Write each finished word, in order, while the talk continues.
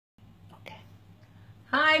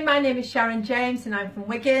Hi, my name is Sharon James and I'm from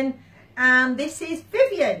Wigan, and this is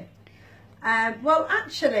Vivienne. Well,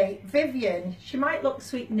 actually, Vivienne, she might look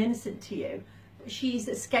sweet and innocent to you, but she's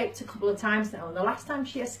escaped a couple of times now. And the last time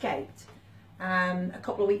she escaped, a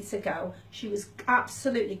couple of weeks ago, she was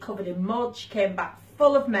absolutely covered in mud. She came back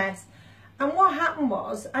full of mess. And what happened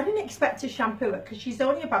was, I didn't expect to shampoo her because she's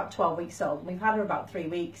only about 12 weeks old and we've had her about 3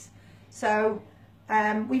 weeks. So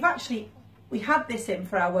we had this in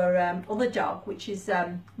for our other dog, which is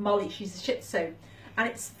Molly. She's a Shih Tzu, and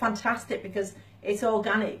it's fantastic because it's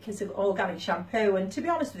organic. It's an organic shampoo, and to be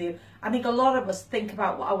honest with you, I think a lot of us think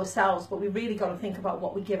about ourselves, but we really got to think about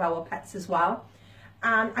what we give our pets as well.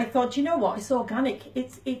 And I thought, you know what, it's organic.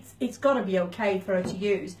 It's got to be okay for her to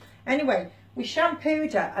use. Anyway, we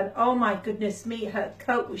shampooed her, and oh my goodness me, her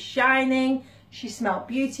coat was shining. She smelled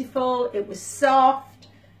beautiful. It was soft,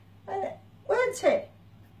 weren't it?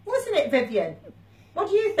 Wasn't it, Vivienne? What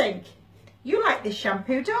do you think? You like this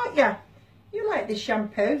shampoo, don't you? You like this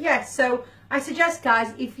shampoo, yes. So I suggest,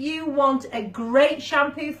 guys, if you want a great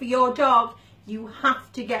shampoo for your dog, you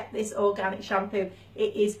have to get this organic shampoo.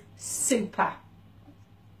 It is super.